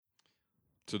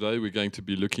Today we're going to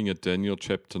be looking at Daniel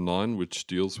chapter 9, which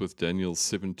deals with Daniel's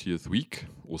 70th week,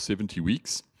 or 70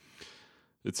 weeks.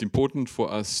 It's important for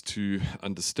us to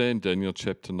understand Daniel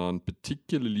chapter 9,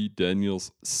 particularly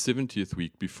Daniel's 70th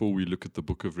week, before we look at the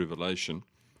book of Revelation,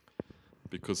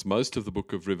 because most of the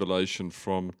book of Revelation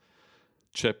from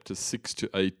chapter 6 to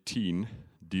 18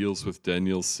 deals with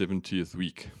Daniel's 70th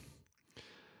week.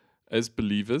 As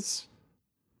believers,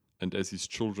 and as his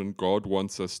children, God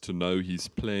wants us to know his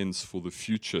plans for the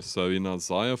future. So in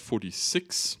Isaiah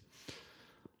 46,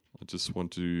 I just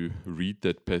want to read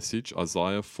that passage,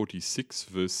 Isaiah 46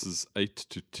 verses 8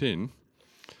 to 10.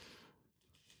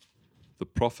 The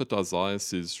prophet Isaiah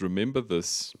says, "Remember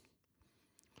this,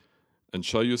 and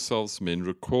show yourselves men.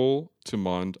 Recall to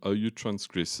mind, O you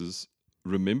transgressors.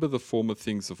 Remember the former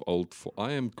things of old, for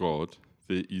I am God,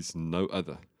 there is no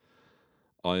other.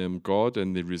 I am God,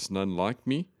 and there is none like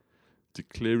me,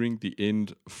 declaring the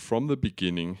end from the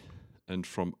beginning, and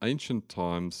from ancient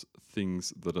times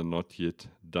things that are not yet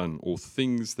done," or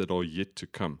things that are yet to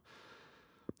come.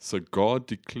 So God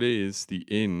declares the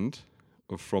end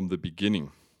from the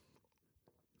beginning.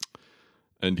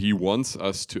 And he wants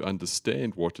us to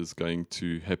understand what is going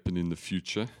to happen in the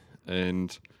future.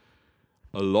 And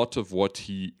a lot of what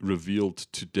he revealed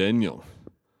to Daniel.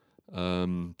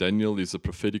 Daniel is a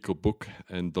prophetical book,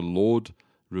 and the Lord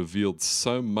revealed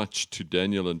so much to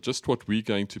Daniel, and just what we're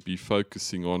going to be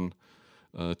focusing on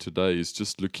today is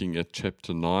just looking at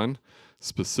chapter 9,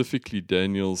 specifically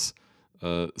Daniel's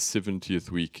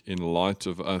 70th week, in light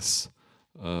of us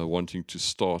wanting to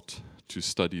start to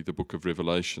study the book of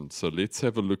Revelation. So let's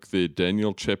have a look there.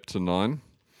 Daniel chapter 9.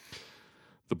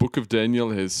 The book of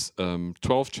Daniel has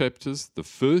 12 chapters. The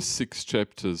first 6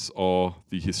 chapters are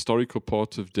the historical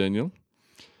part of Daniel.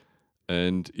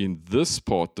 And in this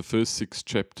part, the first 6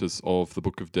 chapters of the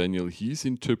book of Daniel, he's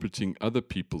interpreting other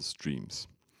people's dreams.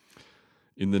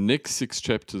 In the next 6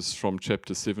 chapters, from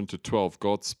chapter 7 to 12,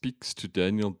 God speaks to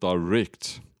Daniel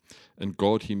direct, and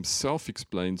God himself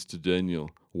explains to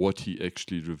Daniel what he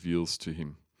actually reveals to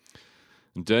him.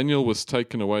 And Daniel was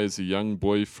taken away as a young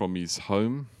boy from his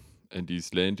home and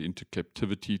his land into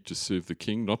captivity to serve the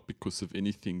king, not because of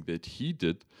anything that he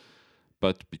did,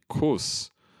 but because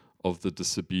of the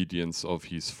disobedience of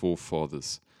his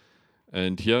forefathers.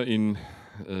 And here in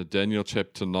Daniel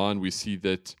chapter 9, we see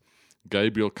that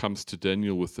Gabriel comes to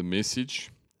Daniel with a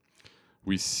message.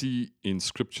 We see in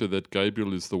Scripture that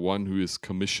Gabriel is the one who is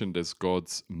commissioned as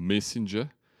God's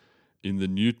messenger. In the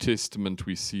New Testament,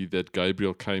 we see that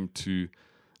Gabriel came to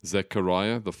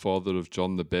Zechariah, the father of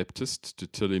John the Baptist, to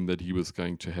tell him that he was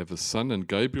going to have a son. And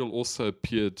Gabriel also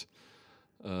appeared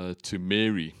to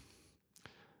Mary,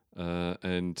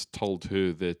 and told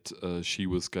her that she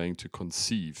was going to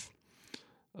conceive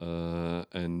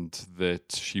and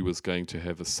that she was going to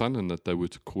have a son, and that they were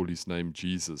to call his name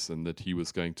Jesus, and that he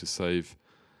was going to save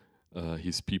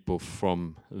his people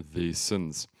from their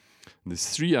sins. And there's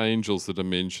 3 angels that are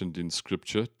mentioned in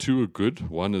Scripture. 2 are good,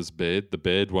 1 is bad. The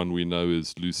bad one we know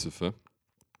is Lucifer.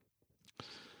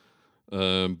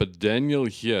 But Daniel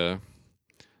here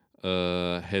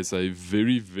has a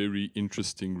very, very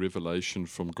interesting revelation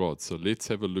from God. So let's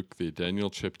have a look there.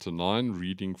 Daniel chapter 9,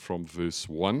 reading from verse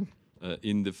 1.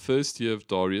 In the first year of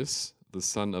Darius, the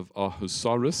son of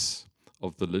Ahasuerus,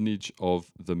 of the lineage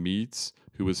of the Medes,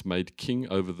 who was made king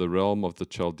over the realm of the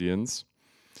Chaldeans,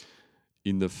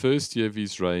 in the first year of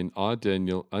his reign, I,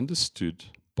 Daniel, understood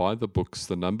by the books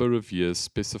the number of years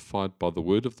specified by the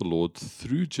word of the Lord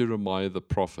through Jeremiah the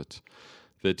prophet,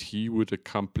 that he would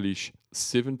accomplish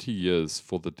 70 years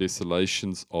for the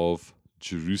desolations of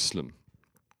Jerusalem.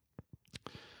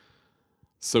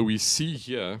 So we see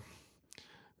here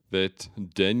that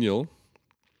Daniel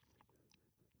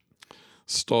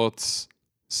starts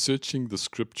searching the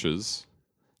Scriptures,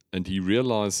 and he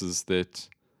realizes that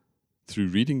through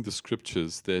reading the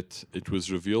Scriptures that it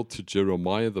was revealed to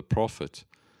Jeremiah the prophet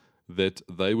that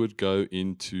they would go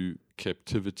into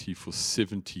captivity for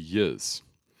 70 years.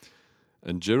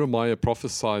 And Jeremiah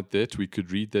prophesied that. We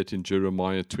could read that in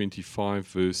Jeremiah 25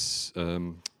 verses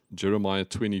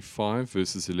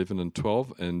 11 and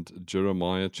 12, and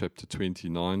Jeremiah chapter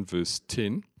 29 verse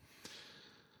 10.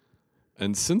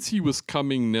 And since he was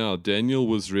coming now, Daniel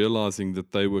was realizing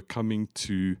that they were coming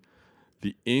to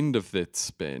the end of that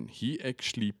span. He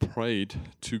actually prayed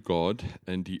to God,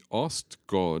 and he asked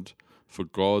God for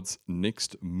God's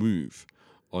next move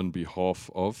on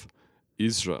behalf of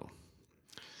Israel,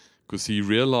 because he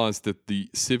realized that the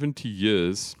 70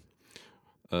 years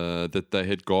that they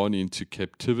had gone into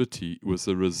captivity was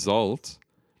a result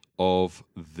of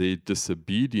their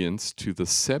disobedience to the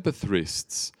Sabbath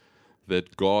rests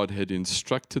that God had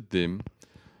instructed them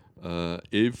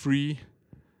every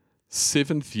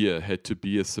seventh year had to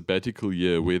be a sabbatical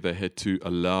year where they had to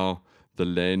allow the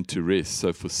land to rest.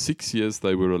 So for 6 years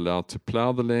they were allowed to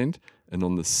plow the land, and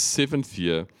on the seventh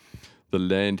year the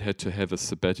land had to have a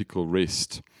sabbatical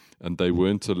rest, and they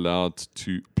weren't allowed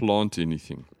to plant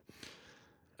anything.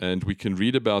 And we can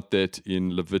read about that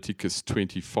in Leviticus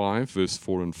 25, verse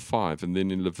 4 and 5. And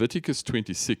then in Leviticus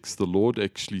 26, the Lord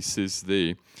actually says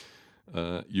there,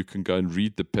 you can go and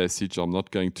read the passage. I'm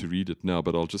not going to read it now,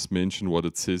 but I'll just mention what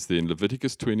it says there. In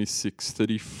Leviticus 26,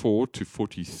 34 to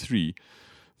 43,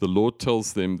 the Lord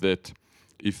tells them that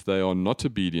if they are not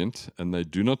obedient and they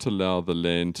do not allow the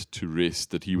land to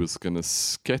rest, that he was going to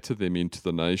scatter them into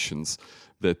the nations,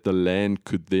 that the land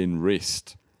could then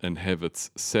rest and have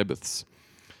its Sabbaths.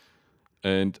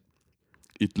 And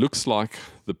it looks like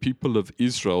the people of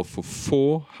Israel for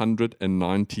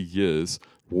 490 years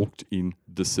walked in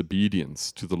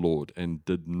disobedience to the Lord and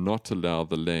did not allow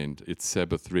the land its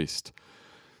Sabbath rest.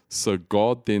 So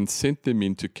God then sent them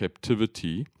into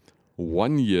captivity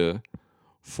 1 year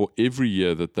for every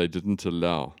year that they didn't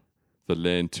allow the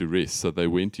land to rest. So they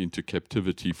went into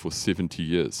captivity for 70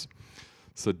 years.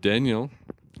 So Daniel,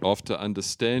 after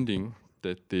understanding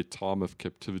that their time of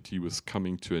captivity was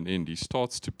coming to an end, he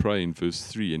starts to pray in verse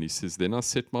 3, and he says, "Then I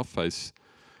set my face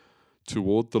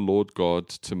toward the Lord God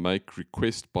to make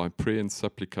request by prayer and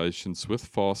supplications with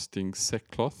fasting,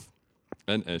 sackcloth,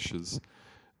 and ashes.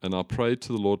 And I prayed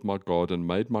to the Lord my God and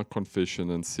made my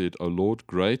confession and said, O Lord,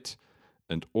 great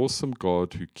and awesome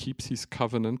God, who keeps his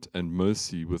covenant and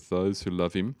mercy with those who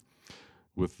love him,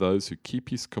 with those who keep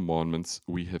his commandments,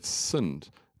 we have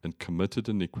sinned and committed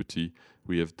iniquity.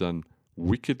 We have done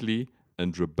wickedly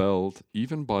and rebelled,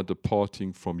 even by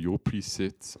departing from your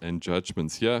precepts and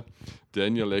judgments." Here,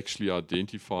 Daniel actually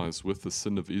identifies with the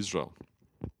sin of Israel,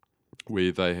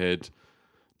 where they had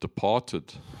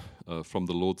departed from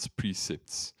the Lord's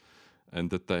precepts, and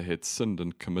that they had sinned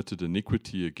and committed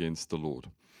iniquity against the Lord.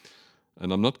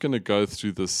 And I'm not going to go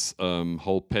through this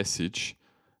whole passage.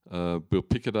 We'll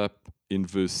pick it up in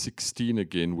verse 16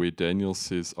 again, where Daniel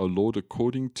says, "O Lord,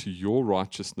 according to your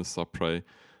righteousness, I pray,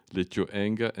 let your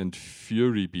anger and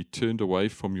fury be turned away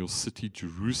from your city,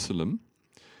 Jerusalem,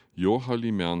 your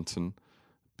holy mountain,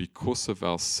 because of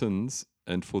our sins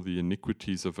and for the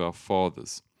iniquities of our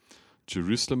fathers.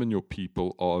 Jerusalem and your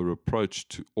people are a reproach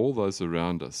to all those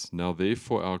around us. Now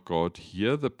therefore, our God,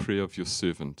 hear the prayer of your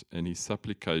servant and his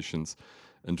supplications,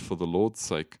 and for the Lord's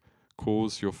sake,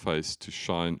 cause your face to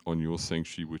shine on your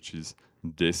sanctuary, which is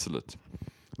desolate."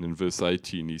 And in verse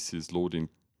 18, he says, "Lord,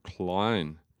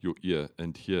 incline your ear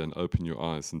and hear, and open your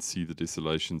eyes and see the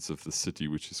desolations of the city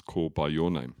which is called by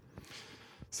your name."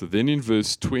 So then in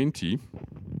verse 20,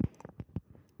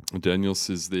 Daniel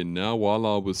says there, "Now while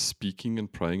I was speaking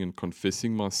and praying and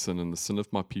confessing my sin and the sin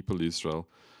of my people Israel,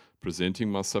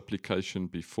 presenting my supplication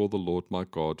before the Lord my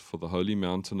God for the holy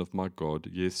mountain of my God,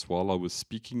 yes, while I was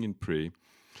speaking in prayer,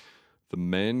 the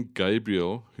man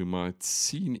Gabriel, whom I had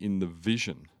seen in the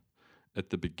vision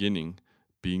at the beginning,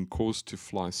 being caused to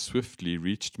fly swiftly,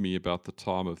 reached me about the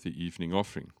time of the evening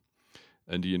offering.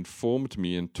 And he informed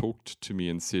me and talked to me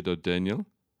and said, O Daniel,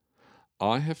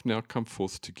 I have now come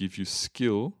forth to give you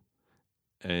skill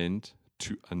and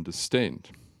to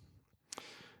understand."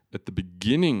 At the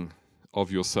beginning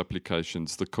of your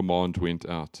supplications, the command went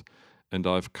out, "And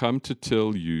I have come to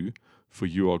tell you, for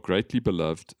you are greatly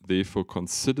beloved, therefore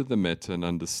consider the matter and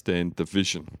understand the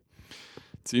vision."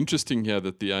 It's interesting here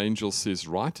that the angel says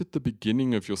right at the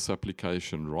beginning of your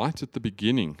supplication, right at the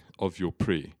beginning of your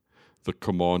prayer, the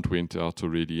command went out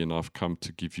already, and I've come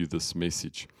to give you this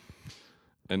message.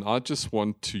 And I just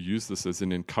want to use this as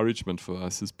an encouragement for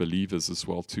us as believers as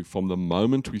well too. From the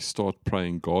moment we start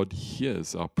praying, God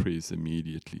hears our prayers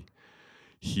immediately.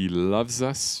 He loves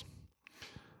us.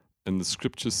 And the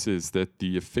scripture says that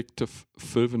the effective,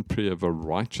 fervent prayer of a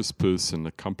righteous person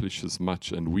accomplishes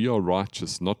much. And we are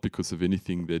righteous not because of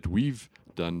anything that we've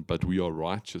done, but we are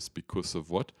righteous because of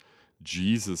what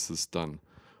Jesus has done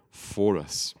for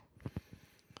us.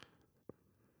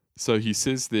 So he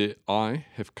says there, "I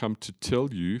have come to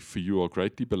tell you, for you are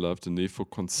greatly beloved, and therefore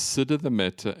consider the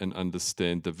matter and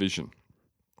understand the vision."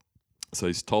 So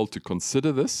he's told to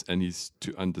consider this, and he's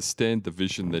to understand the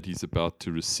vision that he's about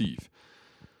to receive.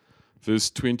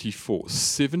 Verse 24,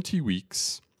 70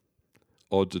 weeks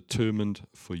are determined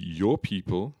for your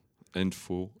people and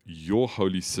for your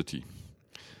holy city.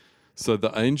 So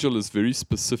the angel is very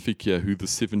specific here who the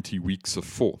 70 weeks are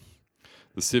for.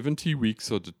 The 70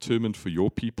 weeks are determined for your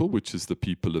people, which is the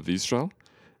people of Israel,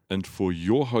 and for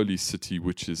your holy city,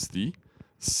 which is the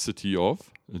city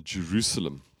of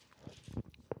Jerusalem.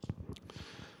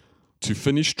 To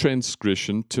finish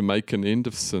transgression, to make an end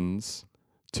of sins,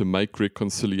 to make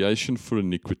reconciliation for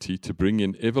iniquity, to bring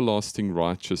in everlasting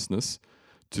righteousness,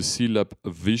 to seal up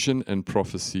vision and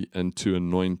prophecy, and to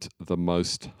anoint the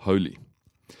most holy.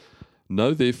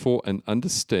 Know therefore and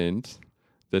understand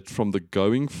that from the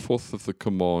going forth of the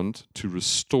command to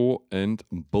restore and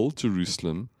build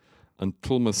Jerusalem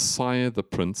until Messiah the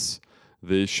Prince,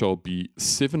 there shall be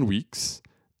 7 weeks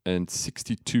and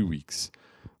 62 weeks.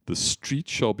 The street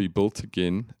shall be built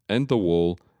again, and the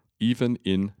wall, even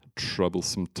in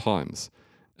troublesome times.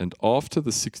 And after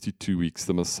the 62 weeks,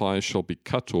 the Messiah shall be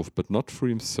cut off, but not for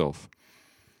himself.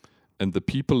 And the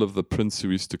people of the Prince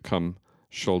who is to come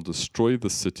shall destroy the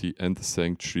city and the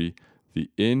sanctuary. The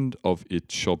end of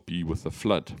it shall be with a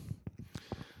flood.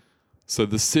 So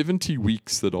the 70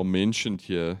 weeks that are mentioned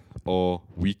here are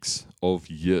weeks of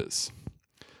years.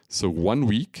 So 1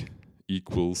 week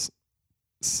equals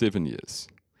 7 years.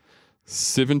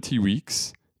 70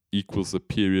 weeks equals a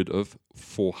period of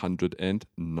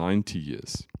 490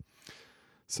 years.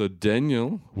 So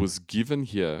Daniel was given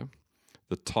here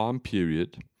the time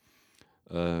period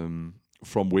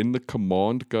from when the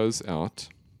command goes out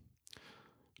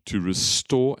to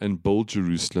restore and build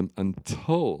Jerusalem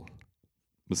until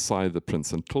Messiah the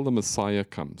Prince, until the Messiah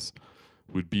comes,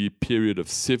 would be a period of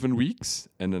 7 weeks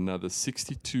and another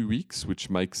 62 weeks, which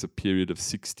makes a period of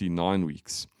 69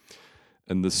 weeks.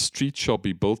 And the street shall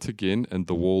be built again, and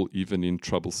the wall even in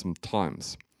troublesome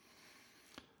times.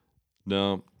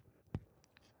 Now,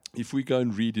 if we go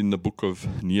and read in the book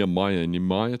of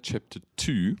Nehemiah chapter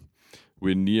 2,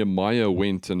 where Nehemiah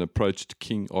went and approached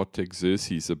King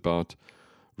Artaxerxes about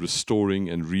restoring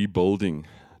and rebuilding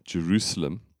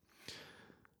Jerusalem,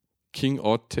 King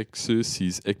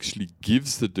Artaxerxes actually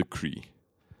gives the decree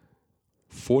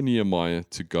for Nehemiah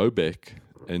to go back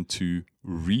and to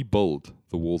rebuild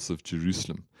the walls of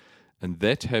Jerusalem. And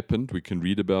that happened, we can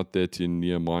read about that in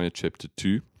Nehemiah chapter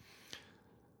 2.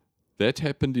 That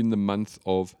happened in the month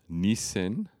of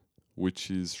Nisan,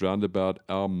 which is round about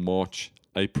our March,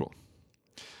 April.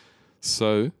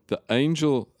 So the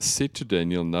angel said to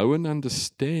Daniel, know and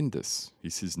understand this. He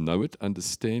says, know it,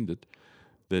 understand it,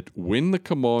 that when the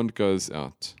command goes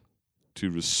out to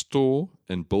restore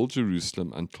and build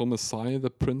Jerusalem until Messiah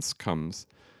the Prince comes,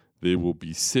 there will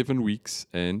be 7 weeks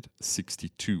and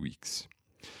 62 weeks.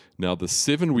 Now, the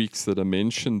 7 weeks that are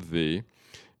mentioned there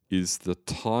is the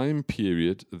time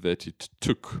period that it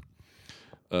took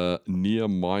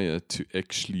Nehemiah to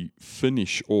actually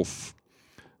finish off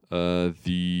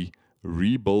the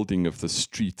rebuilding of the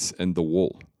streets and the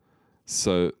wall.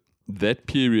 So that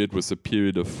period was a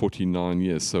period of 49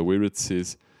 years. So where it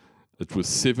says it was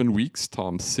 7 weeks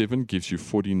times 7 gives you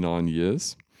 49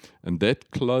 years. And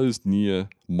that closed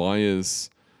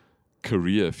Nehemiah's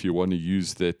career, if you want to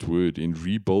use that word, in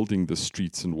rebuilding the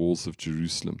streets and walls of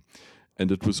Jerusalem.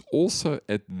 And it was also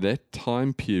at that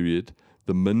time period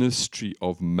the ministry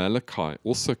of Malachi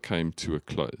also came to a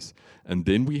close. And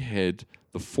then we had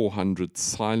the 400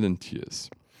 silent years.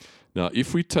 Now,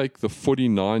 if we take the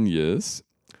 49 years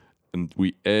and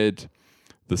we add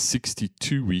the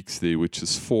 62 weeks there, which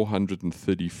is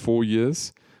 434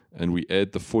 years, and we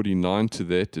add the 49 to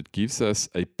that, it gives us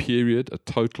a period, a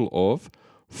total of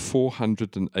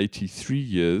 483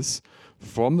 years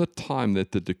from the time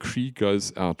that the decree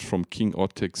goes out from King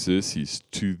Artaxerxes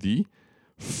to the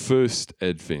first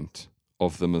advent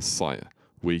of the Messiah,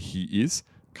 where he is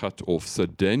cut off. So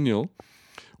Daniel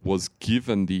was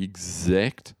given the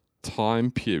exact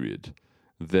time period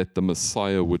that the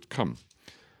Messiah would come.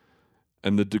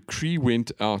 And the decree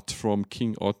went out from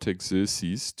King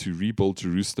Artaxerxes to rebuild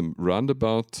Jerusalem round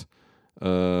about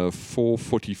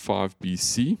 445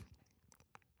 BC.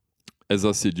 As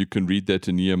I said, you can read that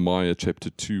in Nehemiah chapter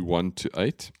 2, 1 to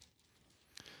 8.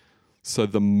 So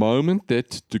the moment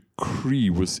that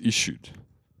decree was issued,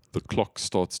 the clock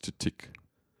starts to tick,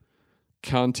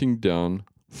 counting down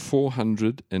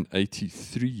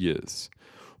 483 years.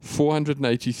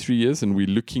 483 years, and we're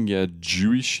looking at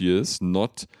Jewish years,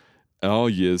 not our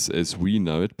years as we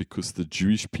know it, because the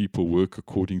Jewish people work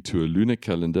according to a lunar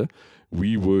calendar.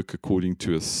 We work according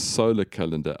to a solar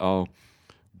calendar. Our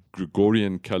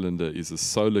Gregorian calendar is a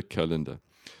solar calendar.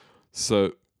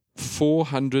 So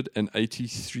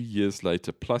 483 years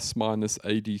later, plus minus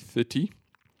AD 30,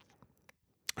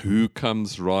 who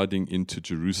comes riding into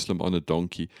Jerusalem on a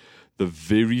donkey? The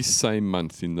very same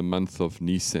month, in the month of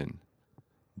Nisan,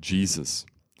 Jesus.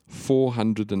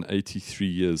 483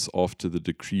 years after the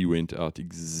decree went out,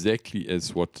 exactly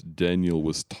as what Daniel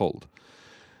was told.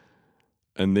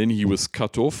 And then he was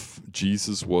cut off.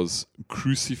 Jesus was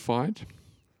crucified.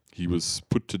 He was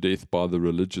put to death by the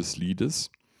religious leaders.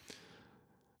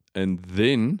 And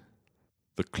then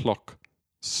the clock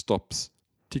stops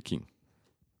ticking.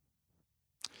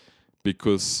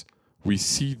 because we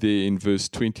see there in verse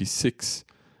 26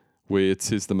 where it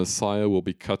says the Messiah will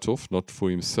be cut off, not for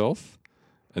himself,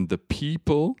 and the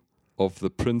people of the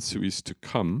prince who is to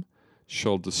come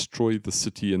shall destroy the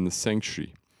city and the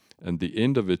sanctuary, and the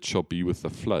end of it shall be with a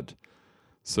flood.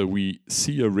 So we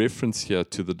see a reference here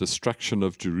to the destruction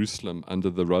of Jerusalem under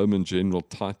the Roman general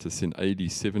Titus in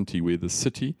AD 70, where the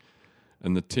city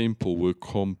and the temple were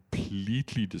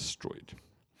completely destroyed.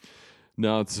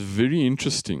 Now it's very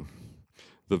interesting.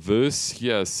 The verse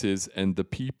here says, and the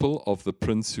people of the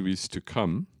prince who is to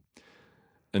come,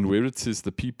 and where it says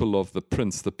the people of the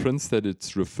prince that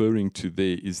it's referring to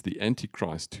there is the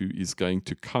Antichrist, who is going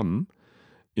to come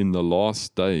in the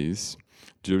last days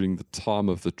during the time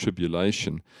of the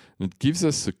tribulation. And it gives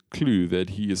us a clue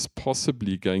that he is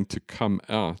possibly going to come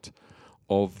out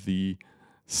of the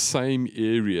same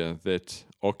area that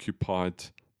occupied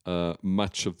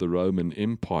much of the Roman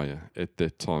Empire at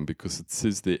that time, because it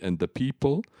says there, and the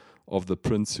people of the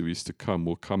prince who is to come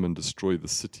will come and destroy the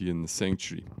city and the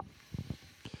sanctuary.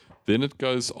 Then it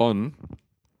goes on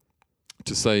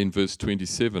to say in verse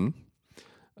 27,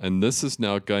 and this is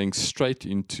now going straight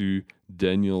into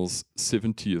Daniel's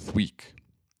 70th week.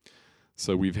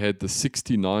 So we've had the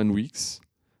 69 weeks,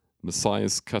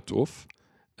 Messiah's cut off,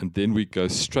 and then we go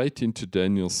straight into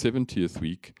Daniel's 70th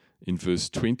week in verse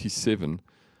 27,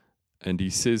 and he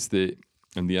says there,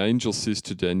 and the angel says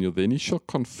to Daniel, then he shall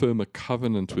confirm a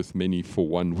covenant with many for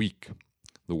 1 week,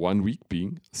 the 1 week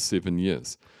being 7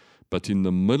 years. But in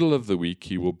the middle of the week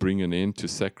he will bring an end to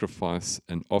sacrifice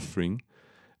and offering,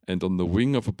 and on the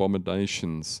wing of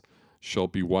abominations shall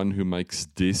be one who makes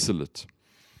desolate,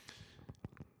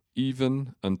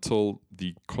 even until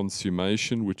the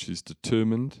consummation which is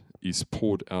determined is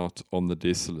poured out on the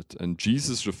desolate. And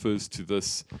Jesus refers to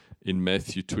this in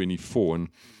Matthew 24. And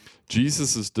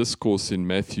Jesus' discourse in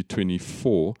Matthew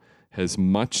 24 has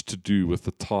much to do with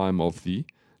the time of the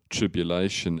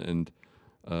tribulation.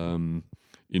 And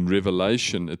in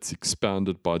Revelation, it's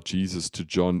expounded by Jesus to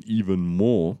John even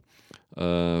more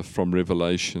from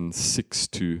Revelation 6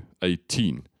 to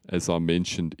 18, as I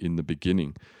mentioned in the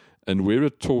beginning. And where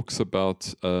it talks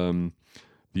about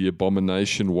the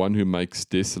abomination, one who makes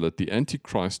desolate, the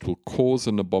Antichrist will cause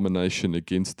an abomination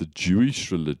against the Jewish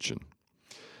religion.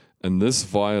 And this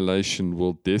violation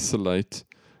will desolate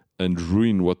and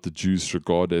ruin what the Jews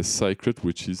regard as sacred,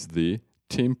 which is their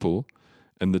temple.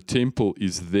 And the temple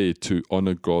is there to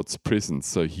honor God's presence.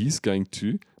 So he's going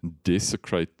to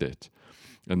desecrate that.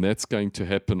 And that's going to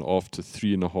happen after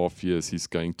 3.5 years. He's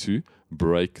going to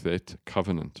break that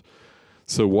covenant.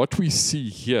 So what we see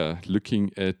here,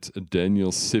 looking at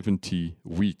Daniel's 70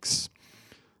 weeks,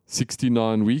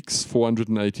 69 weeks,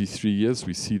 483 years,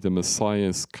 we see the Messiah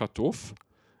is cut off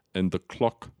and the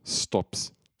clock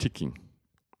stops ticking.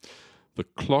 The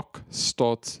clock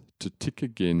starts to tick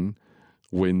again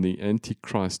when the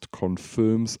Antichrist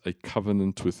confirms a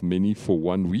covenant with many for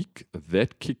 1 week.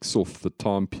 That kicks off the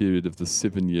time period of the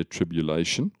 7-year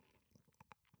tribulation.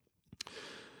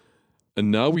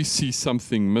 And now we see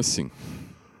something missing,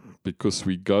 because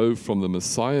we go from the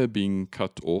Messiah being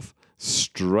cut off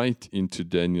straight into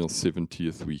Daniel's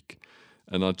 70th week.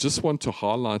 And I just want to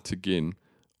highlight again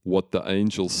what the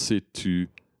angel said to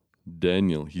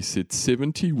Daniel. He said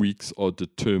 70 weeks are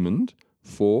determined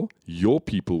for your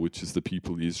people, which is the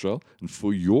people of Israel, and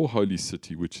for your holy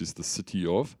city, which is the city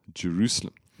of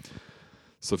Jerusalem.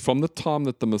 So from the time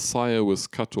that the Messiah was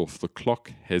cut off, the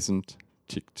clock hasn't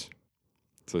ticked.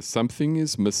 So something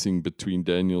is missing between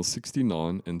Daniel's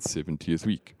 69 and 70th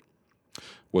week.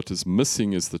 What is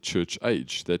missing is the church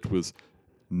age that was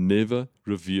never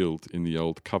revealed in the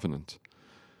Old Covenant.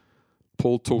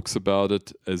 Paul talks about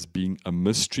it as being a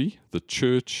mystery. The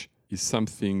church is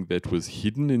something that was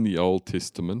hidden in the Old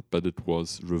Testament, but it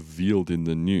was revealed in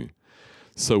the New.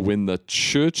 So when the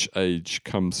church age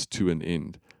comes to an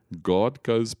end, God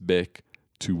goes back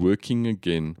to working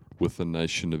again with the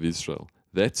nation of Israel.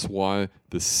 That's why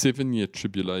the 7-year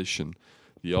tribulation,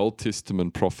 the Old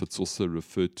Testament prophets also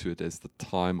referred to it as the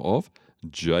time of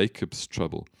Jacob's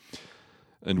trouble.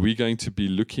 And we're going to be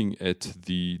looking at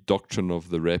the doctrine of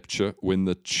the rapture when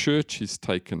the church is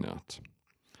taken out.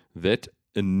 That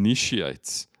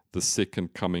initiates the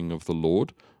second coming of the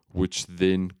Lord, which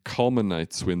then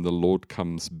culminates when the Lord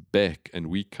comes back and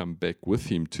we come back with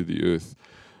him to the earth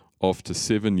after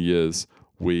 7 years,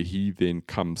 where he then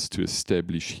comes to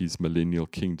establish his millennial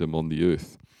kingdom on the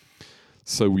earth.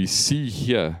 So we see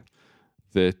here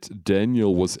that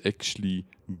Daniel was actually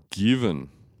given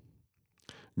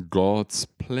God's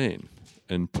plan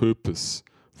and purpose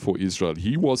for Israel.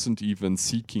 He wasn't even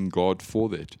seeking God for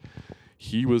that.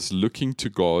 He was looking to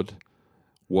God,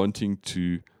 wanting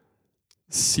to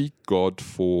seek God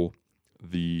for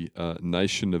the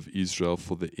nation of Israel,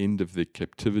 for the end of their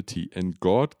captivity. And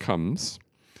God comes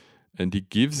and he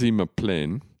gives him a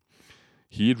plan.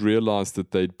 He had realized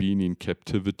that they'd been in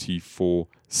captivity for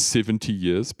 70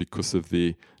 years because of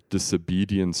their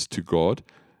disobedience to God.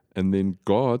 And then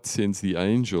God sends the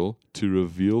angel to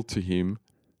reveal to him,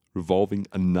 revolving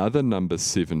another number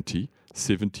 70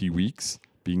 weeks,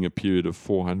 being a period of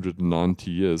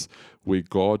 490 years, where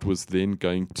God was then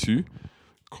going to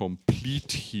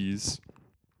complete his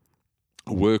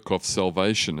work of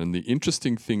salvation. And the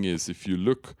interesting thing is, if you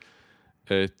look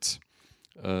at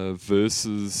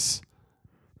verses,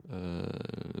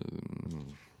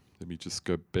 let me just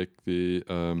go back there,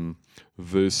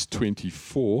 verse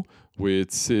 24, where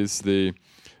it says there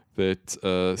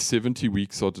that 70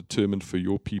 weeks are determined for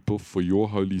your people, for your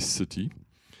holy city.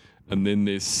 And then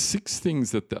there's 6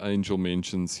 things that the angel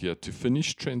mentions here: to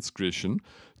finish transgression,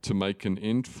 to make an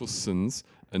end for sins,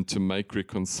 and to make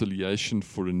reconciliation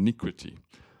for iniquity.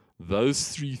 Those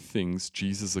 3 things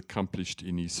Jesus accomplished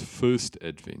in his first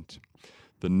advent.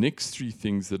 The next 3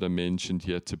 things that are mentioned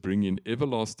here: to bring in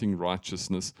everlasting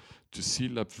righteousness, to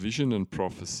seal up vision and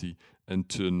prophecy, and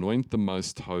to anoint the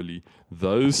most holy.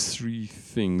 Those 3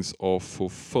 things are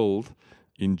fulfilled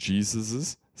in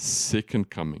Jesus' second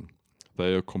coming.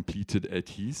 They are completed at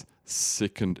his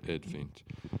second advent.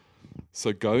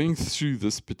 So going through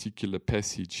this particular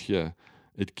passage here,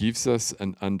 it gives us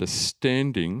an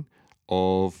understanding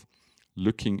of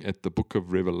looking at the book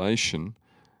of Revelation,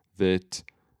 that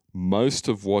most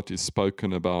of what is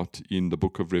spoken about in the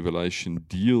book of Revelation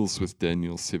deals with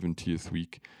Daniel's 70th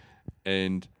week,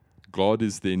 and God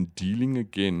is then dealing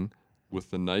again with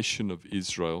the nation of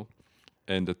Israel,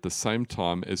 and at the same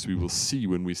time, as we will see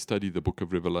when we study the book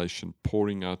of Revelation,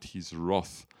 pouring out his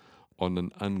wrath on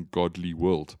an ungodly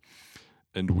world.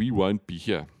 And we won't be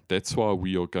here. That's why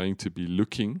we are going to be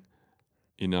looking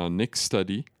in our next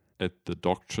study at the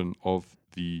doctrine of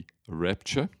the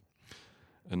rapture.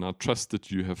 And I trust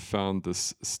that you have found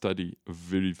this study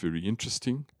very, very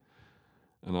interesting.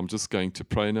 And I'm just going to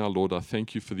pray now. Lord, I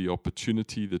thank you for the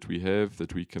opportunity that we have,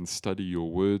 that we can study your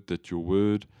word, that your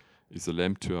word is a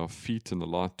lamp to our feet and a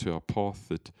light to our path,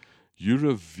 that you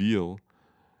reveal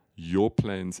your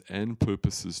plans and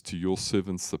purposes to your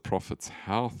servants, the prophets,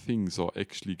 how things are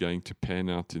actually going to pan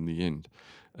out in the end.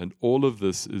 And all of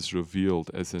this is revealed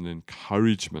as an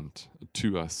encouragement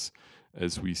to us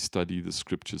as we study the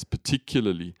scriptures,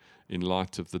 particularly in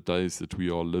light of the days that we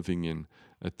are living in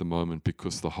at the moment,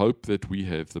 because the hope that we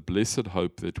have, the blessed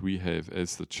hope that we have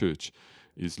as the church,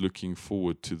 is looking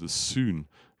forward to the soon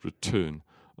return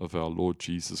of our Lord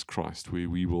Jesus Christ, where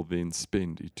we will then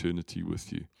spend eternity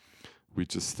with you. We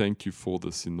just thank you for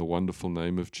this in the wonderful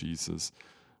name of Jesus.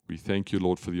 We thank you,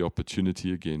 Lord, for the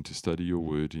opportunity again to study your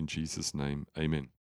word in Jesus' name. Amen.